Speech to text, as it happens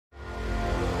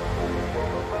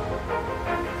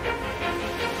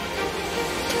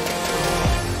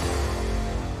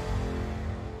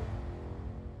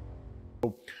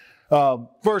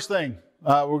First thing,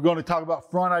 we're going to talk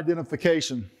about front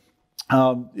identification.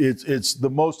 It's the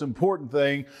most important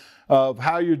thing of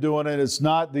how you're doing it. It's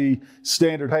not the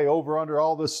standard, hey, over, under,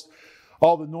 all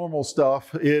the normal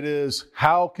stuff. It is,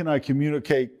 how can I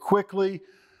communicate quickly,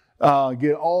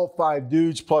 get all 5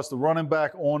 dudes plus the running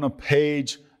back on a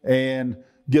page and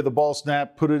get the ball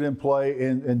snapped, put it in play,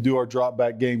 and do our drop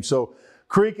back game. So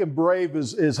Creek and Brave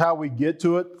is how we get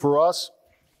to it for us.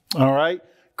 All right.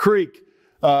 Creek,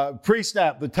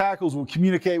 pre-snap, the tackles will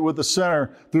communicate with the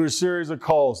center through a series of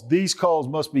calls. These calls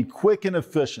must be quick and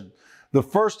efficient. The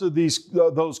first of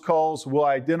those calls will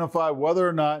identify whether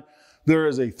or not there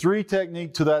is a 3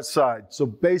 technique to that side. So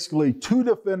basically 2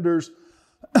 defenders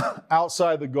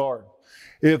outside the guard.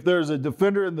 If there's a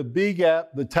defender in the B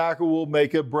gap, the tackle will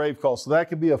make a Brave call. So that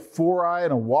could be a 4-eye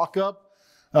and a walk-up,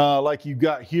 like you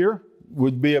got here,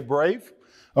 would be a Brave.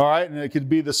 All right, and it could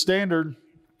be the standard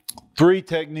 3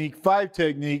 technique, 5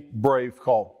 technique, Brave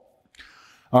call.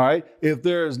 All right, if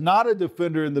there is not a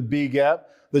defender in the B gap,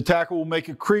 the tackle will make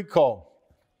a Creek call.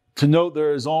 To note,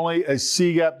 there is only a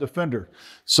C gap defender.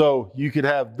 So you could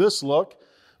have this look.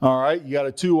 All right, you got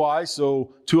a 2-eye,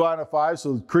 so 2-eye and a 5,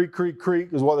 so Creek, Creek, Creek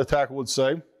is what the tackle would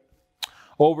say.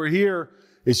 Over here,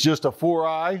 it's just a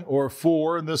 4-eye or a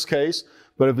 4 in this case,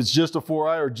 but if it's just a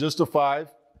 4-eye or just a 5,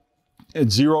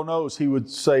 and 0 nose, he would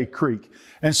say Creek.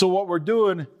 And so what we're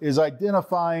doing is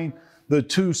identifying the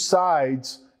 2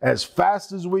 sides as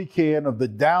fast as we can of the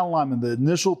down lineman, the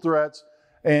initial threats,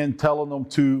 and telling them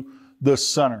to the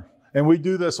center. And we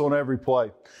do this on every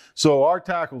play. So our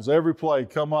tackles, every play,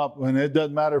 come up, and it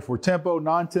doesn't matter if we're tempo,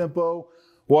 non-tempo,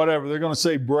 whatever. They're going to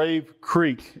say Brave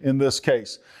Creek in this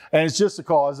case. And it's just a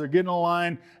call as they're getting in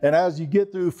line. And as you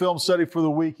get through film study for the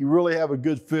week, you really have a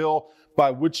good feel by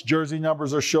which jersey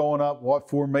numbers are showing up, what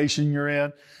formation you're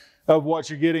in, of what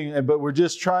you're getting. But we're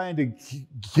just trying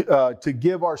to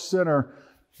give our center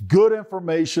good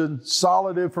information,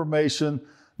 solid information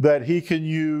that he can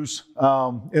use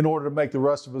in order to make the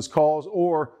rest of his calls,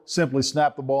 or simply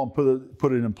snap the ball and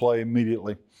put it in play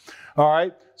immediately. All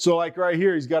right, so like right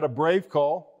here, he's got a Brave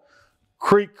call,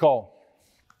 Creek call.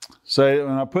 So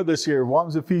when I put this here, what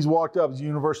happens if he's walked up? It's the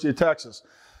University of Texas.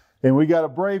 And we got a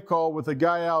Brave call with a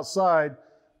guy outside.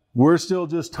 We're still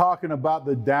just talking about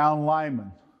the down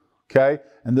lineman, okay?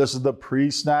 And this is the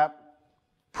pre-snap,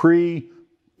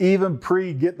 even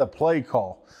pre-get the play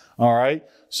call, all right?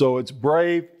 So it's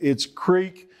Brave, it's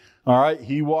Creek, all right?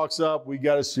 He walks up. We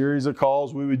got a series of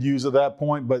calls we would use at that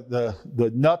point, but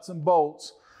the nuts and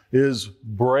bolts is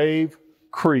Brave,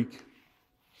 Creek.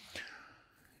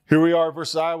 Here we are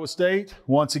versus Iowa State.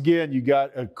 Once again, you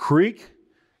got a Creek,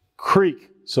 Creek.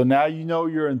 So now you know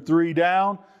you're in 3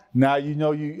 down. Now you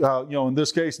know in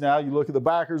this case, now you look at the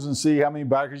backers and see how many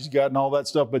backers you got and all that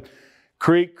stuff. But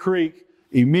Creek, Creek,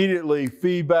 immediately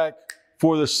feedback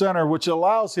for the center, which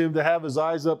allows him to have his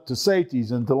eyes up to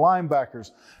safeties and to linebackers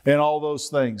and all those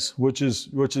things, which is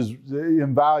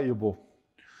invaluable.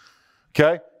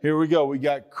 Okay, here we go. We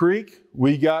got Creek,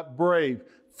 we got Brave.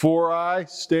 4-eye,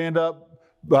 stand up,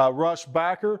 rush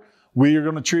backer. We are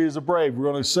going to treat it as a Brave. We're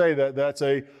going to say that that's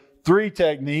a 3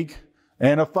 technique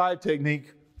and a 5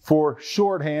 technique for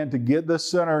shorthand to get the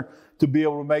center to be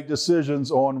able to make decisions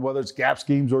on whether it's gap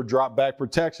schemes or drop back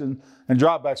protection. And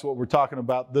drop back's what we're talking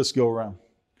about this go around.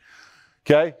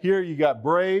 Okay, here you got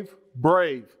Brave,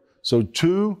 Brave. So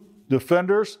 2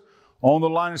 defenders on the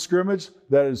line of scrimmage.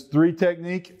 That is 3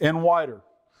 technique and wider.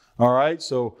 All right,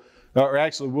 so or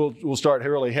actually we'll start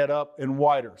really head up and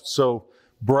wider. So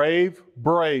Brave,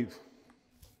 Brave.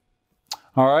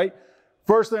 All right.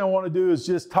 First thing I want to do is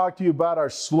just talk to you about our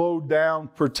slowed down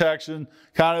protection,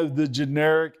 kind of the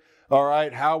generic, all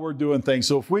right, how we're doing things.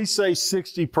 So if we say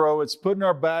 60 pro, it's putting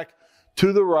our back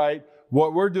to the right.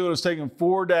 What we're doing is taking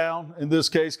 4 down in this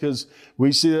case, because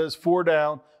we see that as 4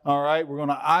 down. All right, we're going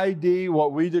to ID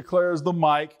what we declare as the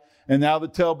mic, and now the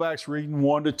tailback's reading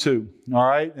 1 to 2. All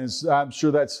right, and I'm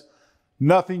sure that's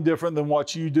nothing different than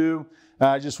what you do.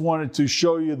 I just wanted to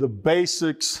show you the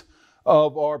basics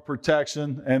of our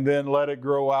protection and then let it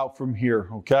grow out from here,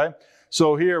 okay?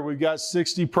 So here we've got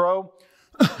 60 Pro.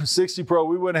 60 Pro,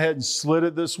 we went ahead and slid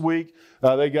it this week.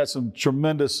 They got some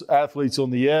tremendous athletes on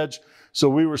the edge. So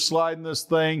we were sliding this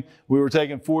thing. We were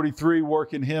taking 43,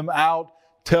 working him out,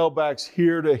 tailbacks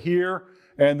here to here,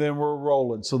 and then we're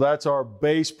rolling. So that's our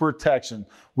base protection.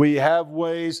 We have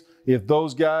ways, if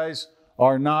those guys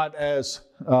are not as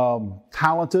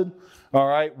talented, all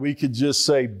right, we could just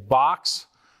say box,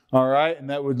 all right, and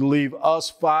that would leave us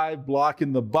 5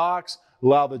 blocking the box,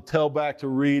 allow the tailback to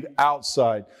read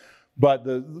outside. But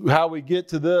how we get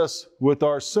to this with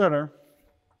our center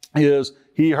is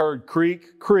he heard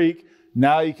Creek, Creek,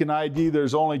 Now he can ID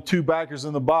there's only 2 backers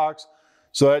in the box.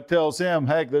 So that tells him,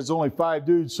 heck, there's only 5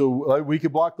 dudes, so we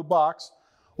could block the box.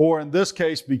 Or in this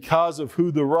case, because of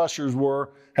who the rushers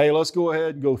were, hey, let's go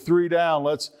ahead and go 3 down.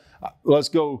 Let's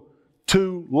go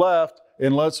 2 left,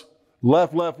 and let's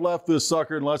left this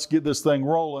sucker, and let's get this thing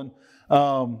rolling,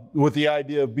 with the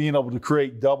idea of being able to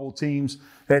create double teams.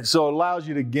 And so it allows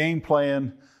you to game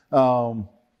plan. The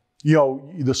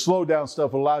slow down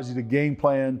stuff allows you to game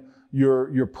plan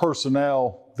your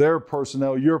personnel, their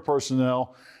personnel, your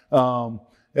personnel,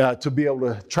 to be able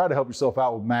to try to help yourself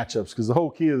out with matchups. Because the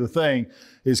whole key of the thing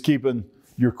is keeping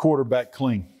your quarterback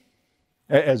clean,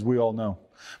 as we all know.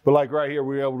 But like right here,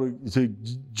 we were able to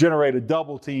generate a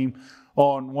double team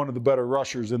on one of the better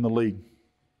rushers in the league.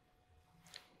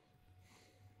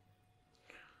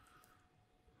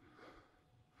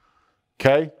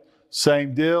 Okay,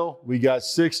 same deal. We got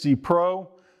 60 pro.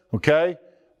 Okay,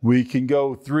 we can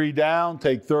go 3 down,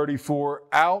 take 34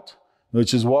 out,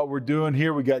 which is what we're doing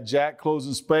here. We got Jack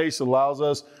closing space, allows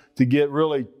us to get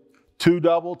really 2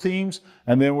 double teams,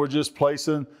 and then we're just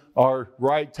placing our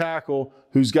right tackle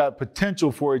who's got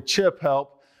potential for a chip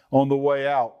help on the way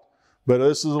out. But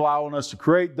this is allowing us to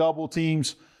create double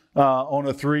teams on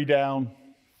a 3 down,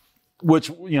 which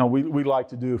we like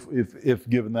to do if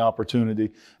given the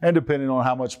opportunity, and depending on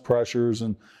how much pressures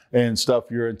and stuff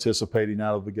you're anticipating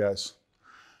out of the guys.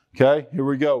 Okay, here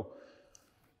we go.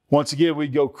 Once again, we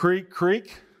go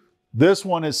creek. This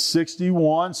one is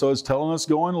 61, so it's telling us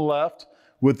going left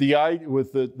with the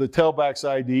tailback's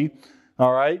ID.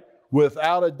 All right,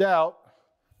 without a doubt,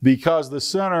 because the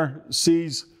center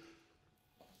sees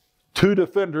 2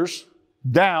 defenders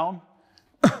down,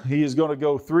 he is going to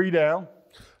go 3 down.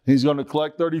 He's going to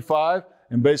collect 35,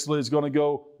 and basically it's going to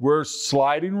go, we're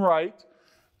sliding right,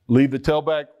 leave the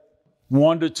tailback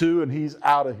 1 to 2, and he's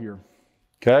out of here.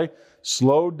 Okay,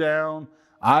 slowed down,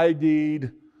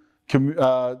 ID'd,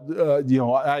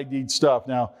 ID'd stuff.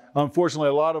 Now, unfortunately,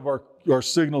 a lot of our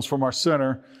signals from our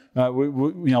center,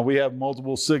 we have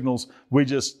multiple signals. We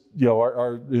just, we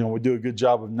do a good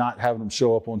job of not having them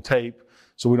show up on tape,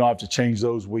 so we don't have to change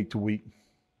those week to week.